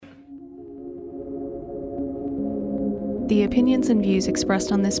The opinions and views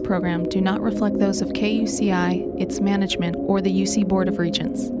expressed on this program do not reflect those of KUCI, its management, or the UC Board of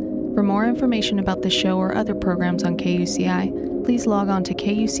Regents. For more information about the show or other programs on KUCI, please log on to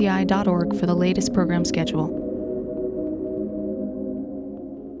kuci.org for the latest program schedule.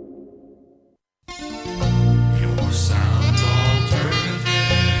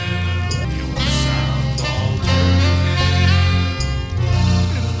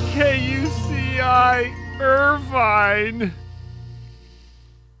 KUCI Irvine.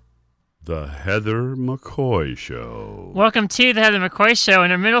 The Heather McCoy Show. Welcome to the Heather McCoy Show. In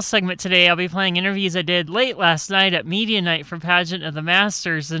our middle segment today, I'll be playing interviews I did late last night at Media Night for Pageant of the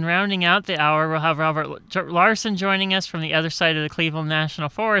Masters. And rounding out the hour, we'll have Robert Larson joining us from the other side of the Cleveland National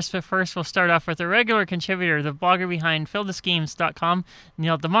Forest. But first, we'll start off with a regular contributor, the blogger behind FillTheSchemes.com,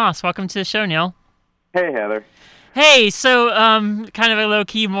 Neil deMause. Welcome to the show, Neil. Hey, Heather. Hey, so kind of a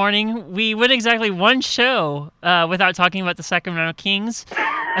low-key morning. We went exactly one show without talking about the Sacramento Kings.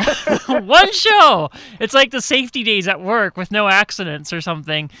 One show! It's like the safety days at work with no accidents or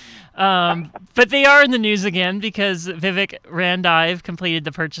something. But they are in the news again because Vivek Randive completed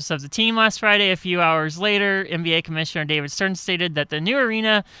the purchase of the team last Friday. A few hours later, NBA Commissioner David Stern stated that the new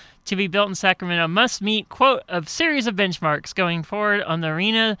arena to be built in Sacramento must meet, quote, a series of benchmarks going forward on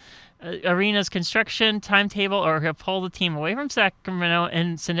the arena's construction timetable, or he'll pull the team away from Sacramento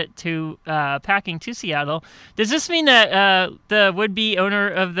and send it to packing to Seattle. Does this mean that the would-be owner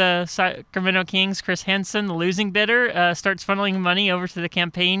of the Sacramento Kings, Chris Hansen, the losing bidder, starts funneling money over to the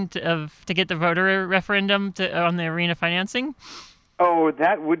campaign to get the voter referendum on the arena financing? Oh,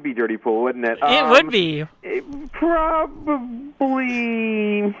 that would be dirty pool, wouldn't it? It would be. Probably.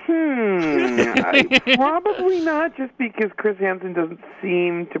 Probably not, just because Chris Hansen doesn't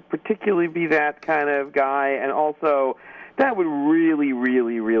seem to particularly be that kind of guy, and also that would really,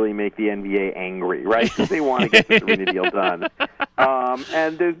 really, really make the NBA angry, right? Because they want to get this arena deal done.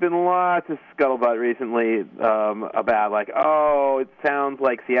 And there's been lots of scuttlebutt recently about, like, oh, it sounds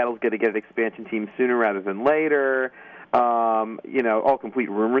like Seattle's going to get an expansion team sooner rather than later. All complete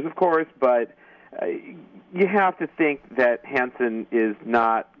rumors, of course, but you have to think that Hansen is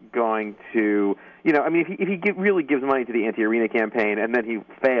not going to, if he really gives money to the anti-arena campaign and then he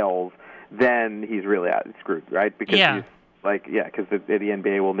fails, then he's really screwed, right? Because he's because the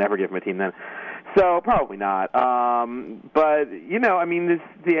NBA will never give him a team then. So probably not. But the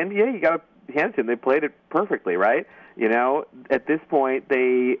NBA, you got to Hansen. They played it perfectly, right? At this point,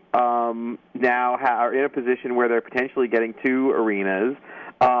 they now are in a position where they're potentially getting two arenas,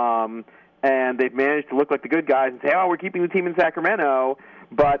 and they've managed to look like the good guys and say, oh, we're keeping the team in Sacramento,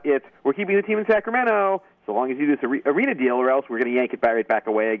 but we're keeping the team in Sacramento so long as you do this arena deal, or else we're going to yank it right back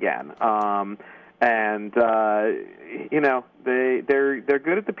away again. They're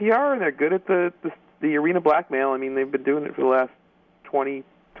good at the PR, and they're good at the arena blackmail. I mean, they've been doing it for the last 20,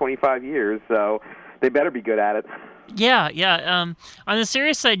 25 years, so they better be good at it. Yeah. On the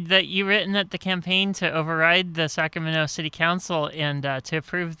serious side, that you written that the campaign to override the Sacramento City Council and to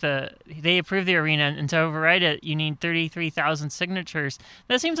approve they approved the arena, and to override it, you need 33,000 signatures.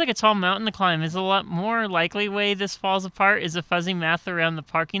 That seems like a tall mountain to climb. Is a lot more likely way this falls apart is the fuzzy math around the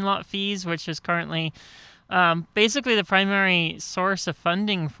parking lot fees, which is currently basically the primary source of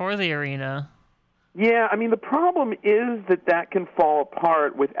funding for the arena. Yeah, the problem is that can fall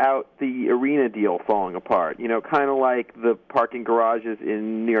apart without the arena deal falling apart. Kind of like the parking garages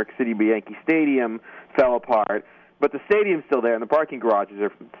in New York City by Yankee Stadium fell apart, but the stadium's still there and the parking garages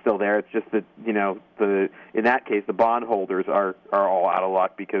are still there. It's just that, in that case, the bondholders are all out of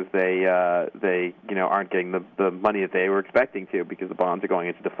luck because they aren't getting the money that they were expecting to, because the bonds are going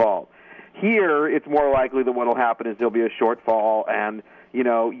into default. Here, it's more likely that what will happen is there'll be a shortfall, and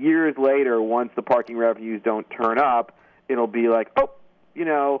years later, once the parking revenues don't turn up, it'll be like,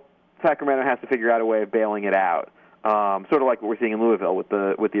 Sacramento has to figure out a way of bailing it out. Sort of like what we're seeing in Louisville with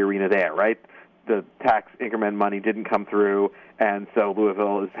the arena there, right? The tax increment money didn't come through, and so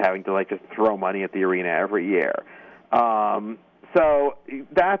Louisville is having to just throw money at the arena every year. So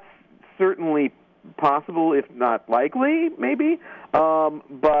that's certainly possible, if not likely, maybe.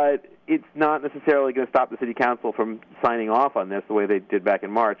 But it's not necessarily going to stop the city council from signing off on this the way they did back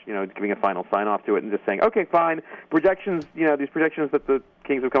in March, giving a final sign-off to it and just saying, okay, fine, projections, these projections that the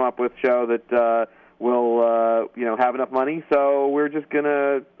Kings have come up with show that we'll, have enough money, so we're just going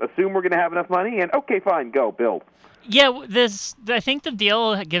to assume we're going to have enough money, and okay, fine, go, build. Yeah, I think the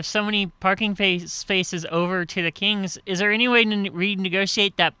deal gives so many parking spaces over to the Kings. Is there any way to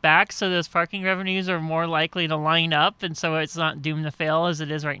renegotiate that back so those parking revenues are more likely to line up, and so it's not doomed to fail as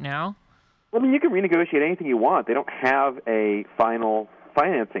it is right now? You can renegotiate anything you want. They don't have a final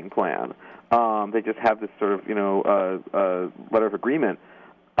financing plan. They just have this sort of, letter of agreement.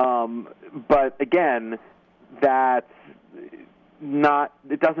 But again, that's not.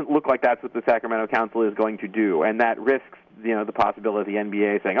 It doesn't look like that's what the Sacramento Council is going to do, and that risks, the possibility of the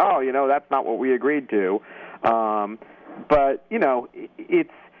NBA saying, "Oh, that's not what we agreed to." But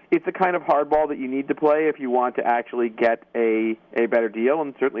it's a kind of hardball that you need to play if you want to actually get a better deal.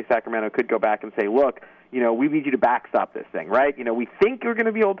 And certainly Sacramento could go back and say, "Look, we need you to backstop this thing, right? We think you're going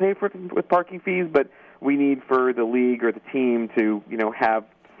to be able to pay for it with parking fees, but we need for the league or the team to, have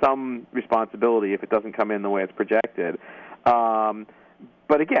some responsibility if it doesn't come in the way it's projected."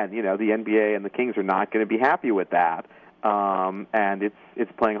 But again, the NBA and the Kings are not going to be happy with that, and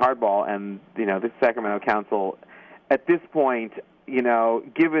it's playing hardball. And the Sacramento Council, at this point,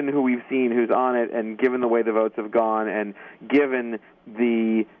 given who we've seen who's on it, and given the way the votes have gone, and given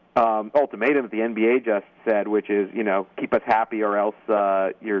the ultimatum that the NBA just said, which is, keep us happy or else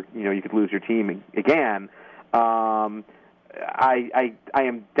you could lose your team again. I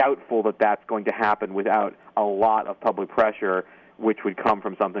am doubtful that that's going to happen without a lot of public pressure, which would come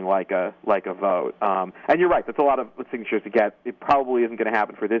from something like a vote. And you're right, that's a lot of signatures to get. It probably isn't going to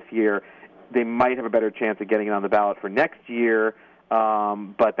happen for this year. They might have a better chance of getting it on the ballot for next year.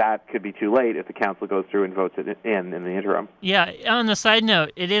 But that could be too late if the council goes through and votes it in the interim. Yeah, on the side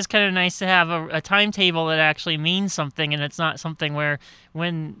note, it is kind of nice to have a timetable that actually means something, and it's not something where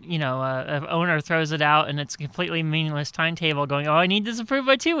when, an owner throws it out and it's a completely meaningless timetable going, I need this approved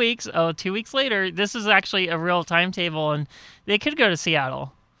by 2 weeks. 2 weeks later, this is actually a real timetable, and they could go to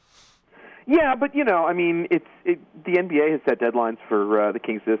Seattle. Yeah, but the NBA has set deadlines for the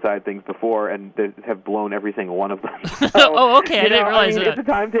Kings to decide things before, and they have blown every single one of them. So, okay, I didn't realize that. It's a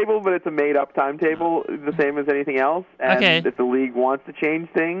timetable, but it's a made-up timetable, the same as anything else. And if the league wants to change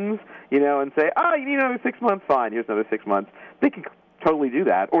things, and say, you need another 6 months, fine, here's another 6 months, they can totally do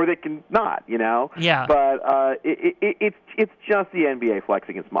that, or they can not, Yeah. But it's just the NBA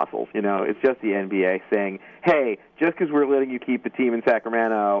flexing its muscles, It's just the NBA saying, hey, just because we're letting you keep the team in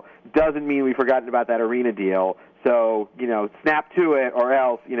Sacramento doesn't mean we've forgotten about that arena deal. So, snap to it, or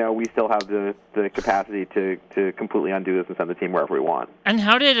else, we still have the capacity to completely undo this and send the team wherever we want. And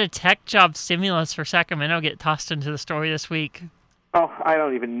how did a tech job stimulus for Sacramento get tossed into the story this week? Oh, I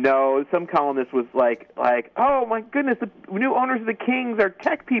don't even know. Some columnist was like, oh my goodness, the new owners of the Kings are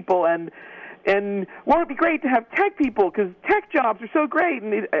tech people, and won't it be great to have tech people because tech jobs are so great?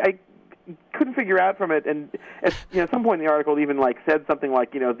 And I couldn't figure out from it, and at some point in the article, it even said something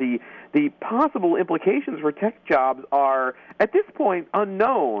like, the possible implications for tech jobs are at this point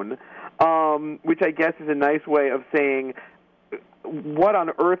unknown, which I guess is a nice way of saying, what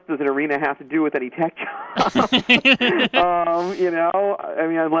on earth does an arena have to do with any tech job?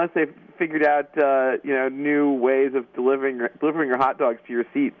 Unless they've figured out, new ways of delivering your hot dogs to your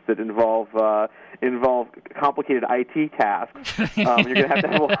seats that involve complicated IT tasks. You're going to have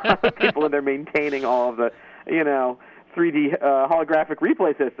a lot of people in there maintaining all of the, 3D holographic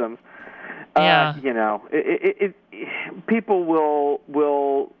replay systems. Yeah. People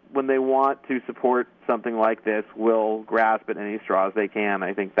will when they want to support something like this, will grasp at any straws they can.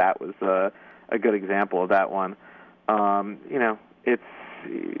 I think that was a good example of that one.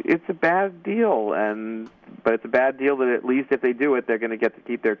 It's a bad deal, but it's a bad deal that at least if they do it, they're going to get to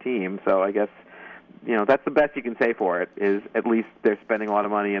keep their team. So I guess that's the best you can say for it. Is at least they're spending a lot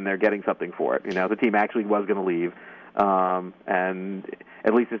of money and they're getting something for it. The team actually was going to leave, and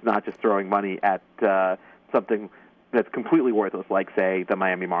at least it's not just throwing money at something that's completely worthless, like, say, the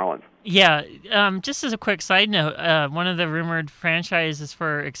Miami Marlins. Yeah, just as a quick side note, one of the rumored franchises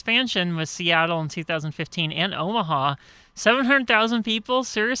for expansion was Seattle in 2015 and Omaha. 700,000 people?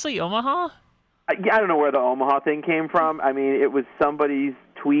 Seriously, Omaha? I don't know where the Omaha thing came from. It was somebody's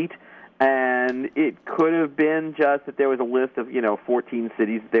tweet, and it could have been just that there was a list of, 14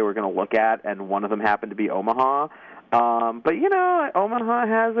 cities that they were going to look at, and one of them happened to be Omaha. But, Omaha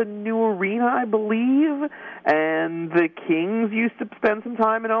has a new arena, I believe, and the Kings used to spend some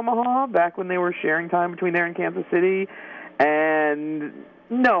time in Omaha back when they were sharing time between there and Kansas City. And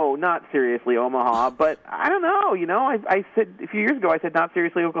no, not seriously Omaha, but I don't know, I said a few years ago, I said not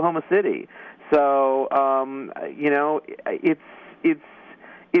seriously Oklahoma City. So,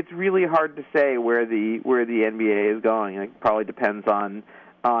 it's really hard to say where the NBA is going. It probably depends on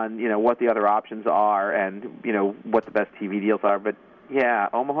what the other options are and what the best TV deals are. But yeah,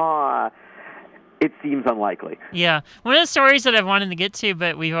 Omaha, it seems unlikely. Yeah, one of the stories that I've wanted to get to,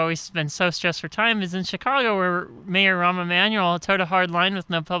 but we've always been so stressed for time, is in Chicago, where Mayor Rahm Emanuel towed a hard line with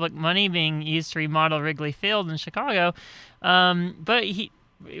no public money being used to remodel Wrigley Field in Chicago. But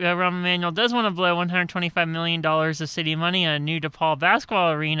Rahm Emanuel does want to blow $125 million of city money on a new DePaul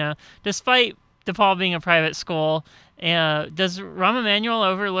basketball arena, despite DePaul being a private school. Does Rahm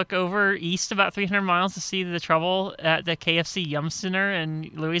Emanuel look over east about 300 miles to see the trouble at the KFC Yum Center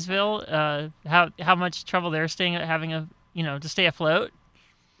in Louisville? How much trouble they're having to stay afloat?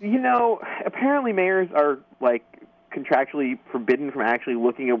 Apparently mayors are contractually forbidden from actually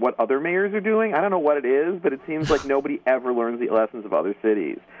looking at what other mayors are doing. I don't know what it is, but it seems like nobody ever learns the lessons of other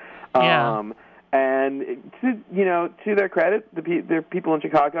cities. Yeah. And to their credit, the people in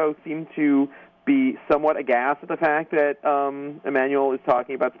Chicago seem to be somewhat aghast at the fact that Emanuel is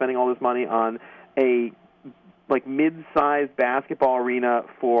talking about spending all this money on a mid-sized basketball arena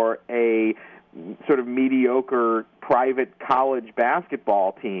for a sort of mediocre private college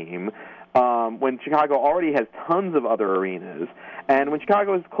basketball team. When Chicago already has tons of other arenas, and when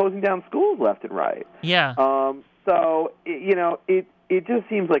Chicago is closing down schools left and right. Yeah. So, it just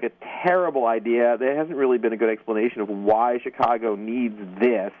seems like a terrible idea. There hasn't really been a good explanation of why Chicago needs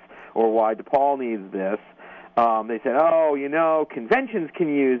this or why DePaul needs this. They said, conventions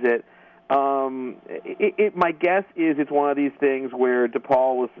can use it. My guess is it's one of these things where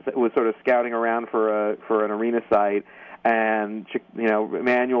DePaul was sort of scouting around for an arena site, and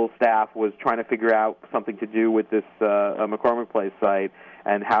Emanuel's staff was trying to figure out something to do with this McCormick Place site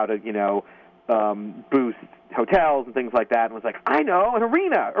and how to boost hotels and things like that. And was like, I know, an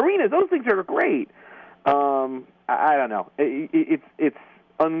arenas, those things are great. I don't know. It's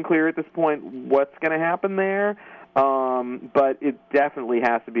unclear at this point what's going to happen there. But it definitely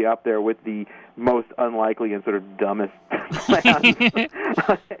has to be up there with the most unlikely and sort of dumbest plans,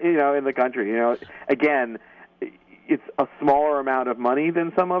 in the country. Again, it's a smaller amount of money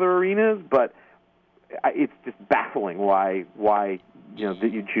than some other arenas, but it's just baffling why that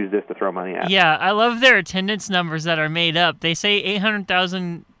you choose this to throw money at. Yeah, I love their attendance numbers that are made up. They say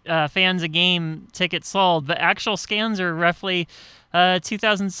 800,000 fans a game tickets sold, but actual scans are roughly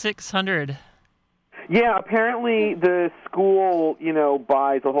 2,600. Yeah, apparently the school,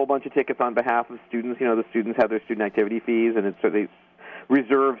 buys a whole bunch of tickets on behalf of students. The students have their student activity fees, and they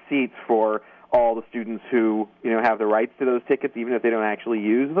reserve seats for all the students who, have the rights to those tickets, even if they don't actually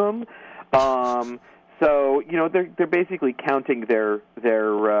use them. So, they're basically counting their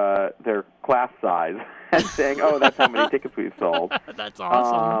class size and saying, oh, that's how many tickets we've sold. That's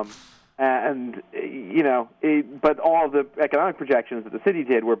awesome. But all of the economic projections that the city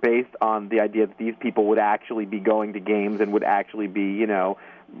did were based on the idea that these people would actually be going to games and would actually be,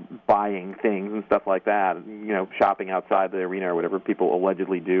 buying things and stuff like that, shopping outside the arena or whatever people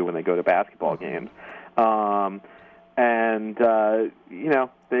allegedly do when they go to basketball games.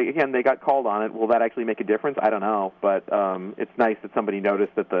 They got called on it. Will that actually make a difference? I don't know, but it's nice that somebody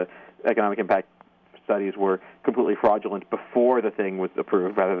noticed that the economic impact studies were completely fraudulent before the thing was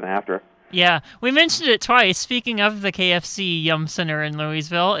approved rather than after. Yeah, we mentioned it twice. Speaking of the KFC Yum Center in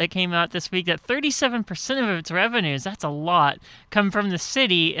Louisville, it came out this week that 37% of its revenues, that's a lot, come from the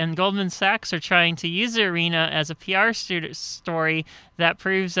city, and Goldman Sachs are trying to use the arena as a PR story that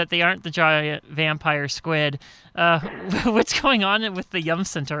proves that they aren't the giant vampire squid. What's going on with the Yum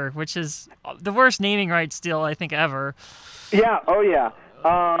Center, which is the worst naming rights deal, I think, ever? Yeah, oh yeah.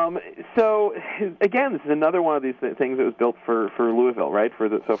 So again, this is another one of these things that was built for Louisville, right?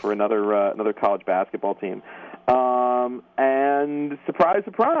 For another college basketball team. And surprise,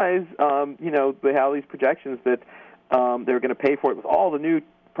 surprise, they have these projections that they were going to pay for it with all the new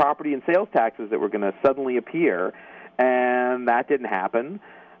property and sales taxes that were going to suddenly appear, and that didn't happen.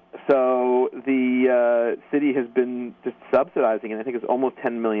 So the city has been just subsidizing, and I think it's almost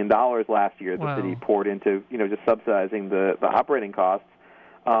 $10 million last year the city poured into just subsidizing the operating costs.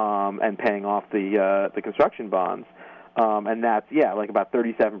 And paying off the construction bonds, and that's about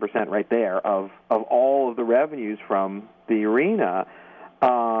 37% right there of all of the revenues from the arena,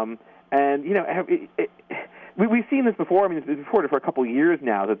 we've seen this before. I mean, it's been reported for a couple of years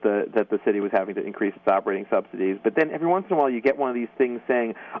now that the city was having to increase its operating subsidies, but then every once in a while you get one of these things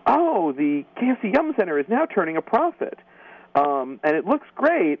saying, oh, the KFC Yum Center is now turning a profit, and it looks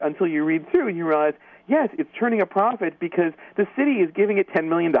great until you read through and you realize, yes, it's turning a profit because the city is giving it $10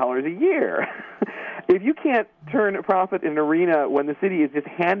 million a year. If you can't turn a profit in an arena when the city is just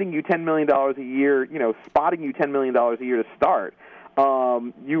handing you $10 million a year, spotting you $10 million a year to start,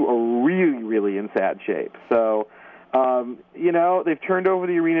 you are really, really in sad shape. So, they've turned over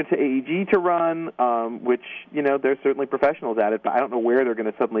the arena to AEG to run, which, they're certainly professionals at it, but I don't know where they're going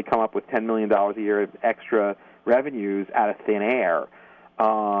to suddenly come up with $10 million a year of extra revenues out of thin air.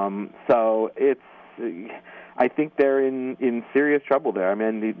 So I think they're in serious trouble there. I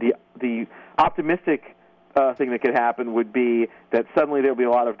mean, the optimistic thing that could happen would be that suddenly there'll be a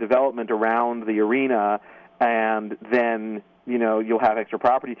lot of development around the arena, and then you'll have extra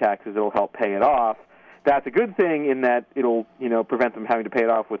property taxes that'll help pay it off. That's a good thing in that it'll prevent them having to pay it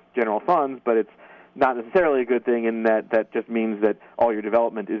off with general funds, but it's not necessarily a good thing in that just means that all your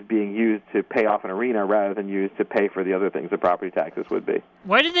development is being used to pay off an arena rather than used to pay for the other things that property taxes would be.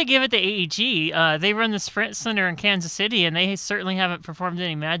 Why did they give it to AEG? They run the Sprint Center in Kansas City, and they certainly haven't performed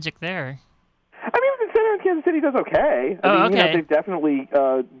any magic there. I mean, the center in Kansas City does okay. I mean, they've definitely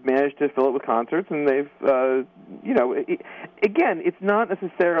managed to fill it with concerts, and they've, again, it's not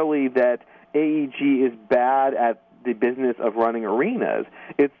necessarily that AEG is bad at the business of running arenas.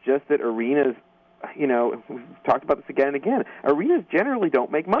 It's just that arenas, we've talked about this again and again, arenas generally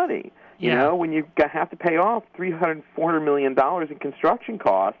don't make money. When you have to pay off $300, $400 million in construction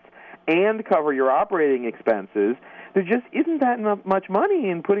costs and cover your operating expenses, there just isn't that much money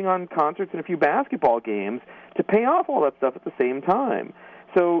in putting on concerts and a few basketball games to pay off all that stuff at the same time.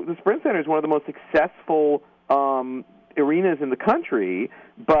 So the Sprint Center is one of the most successful arenas in the country,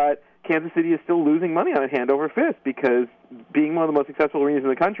 but Kansas City is still losing money on it hand over fist because being one of the most successful arenas in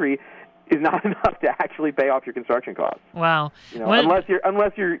the country is not enough to actually pay off your construction costs. Wow. Unless you're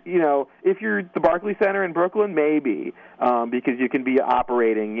if you're the Barclays Center in Brooklyn, maybe, because you can be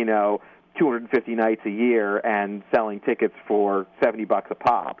operating, 250 nights a year and selling tickets for $70 a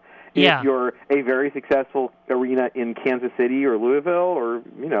pop. Yeah. If you're a very successful arena in Kansas City or Louisville or,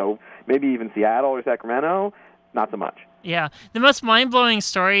 maybe even Seattle or Sacramento, not so much. Yeah. The most mind-blowing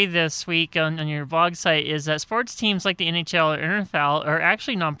story this week on your blog site is that sports teams like the NHL or NFL are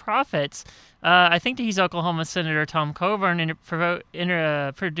actually nonprofits. I think that he's Oklahoma Senator Tom Coburn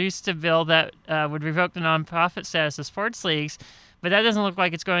produced a bill that would revoke the nonprofit status of sports leagues, but that doesn't look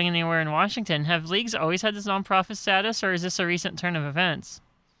like it's going anywhere in Washington. Have leagues always had this nonprofit status, or is this a recent turn of events?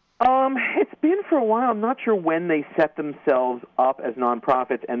 It's been for a while. I'm not sure when they set themselves up as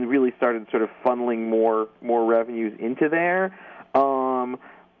nonprofits and really started sort of funneling more revenues into there.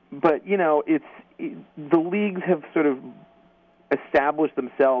 But the leagues have sort of established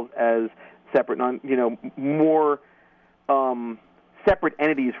themselves as separate, more separate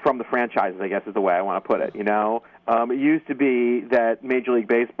entities from the franchises, I guess is the way I want to put it. It used to be that Major League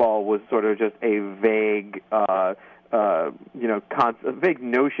Baseball was sort of just a vague, a vague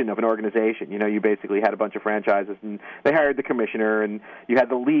notion of an organization. You basically had a bunch of franchises, and they hired the commissioner, and you had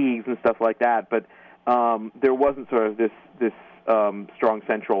the leagues and stuff like that. But there wasn't sort of this strong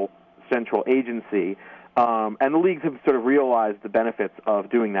central agency. And the leagues have sort of realized the benefits of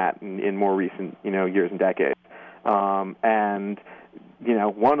doing that in more recent, years and decades. And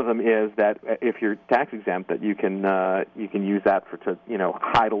one of them is that if you're tax exempt, that you can use that to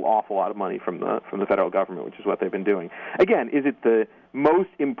hide an awful lot of money from the federal government, which is what they've been doing. Again, is it the most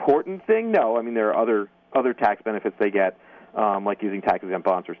important thing? No. I mean, there are other tax benefits they get, like using tax exempt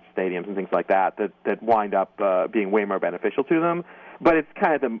bonds for stadiums and things like that wind up being way more beneficial to them. But it's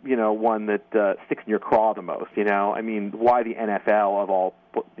kind of the one that sticks in your craw the most. I mean, why the NFL of all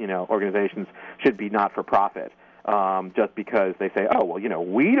organizations should be not for profit? Just because they say, oh, well,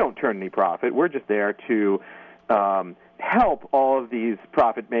 we don't turn any profit. We're just there to help all of these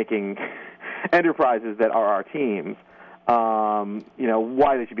profit-making enterprises that are our teams.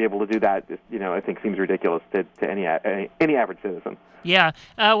 Why they should be able to do that, I think seems ridiculous to any average citizen. Yeah.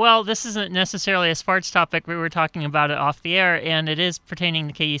 Well, this isn't necessarily a sports topic. We were talking about it off the air, and it is pertaining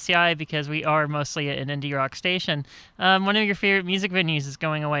to KUCI because we are mostly an indie rock station. One of your favorite music venues is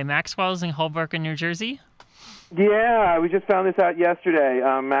going away, Maxwell's in Hoboken, New Jersey. Yeah, we just found this out yesterday.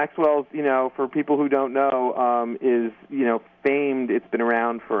 Maxwell's, for people who don't know, is, famed. It's been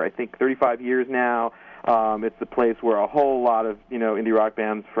around for, I think, 35 years now. It's the place where a whole lot of, indie rock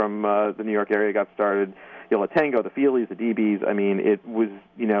bands from the New York area got started. La Tango, the Feelies, the DBs. I mean, it was,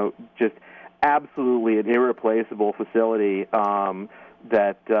 just absolutely an irreplaceable facility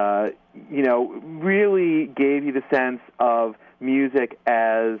that, really gave you the sense of music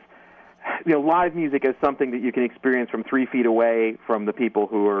as, live music as something that you can experience from 3 feet away from the people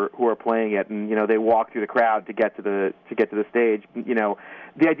who are playing it, and they walk through the crowd to get to the stage.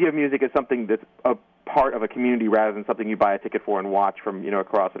 The idea of music is something that's a part of a community rather than something you buy a ticket for and watch from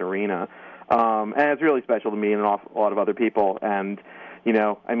across an arena. And it's really special to me and a lot of other people. And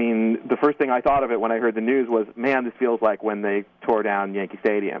the first thing I thought of it when I heard the news was, man, this feels like when they tore down Yankee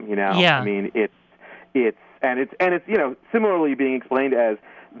Stadium. Yeah. I mean, it's similarly being explained as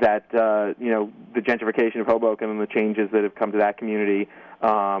that the gentrification of Hoboken and the changes that have come to that community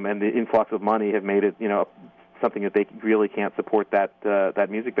and the influx of money have made it something that they really can't support that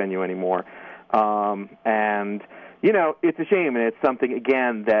music venue anymore. And it's a shame, and it's something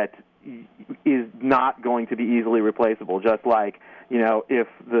again that is not going to be easily replaceable. Just like, if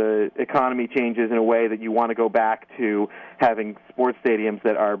the economy changes in a way that you want to go back to having sports stadiums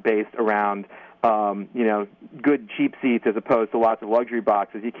that are based around, good cheap seats as opposed to lots of luxury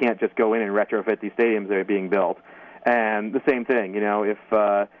boxes, you can't just go in and retrofit these stadiums that are being built. And the same thing,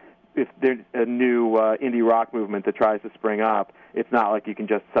 if there's a new indie rock movement that tries to spring up, it's not like you can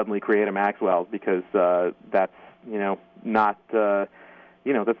just suddenly create a Maxwell's, because that's not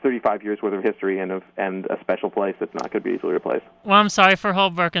that's 35 years worth of history and a special place that's not going to be easily replaced. Well, I'm sorry for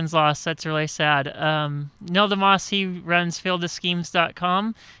Holbroken's loss. That's really sad. Neil deMause, he runs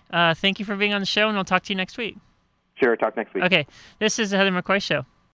fieldofschemes.com. Thank you for being on the show, and I'll talk to you next week. Sure, talk next week. Okay, this is the Heather McCoy Show.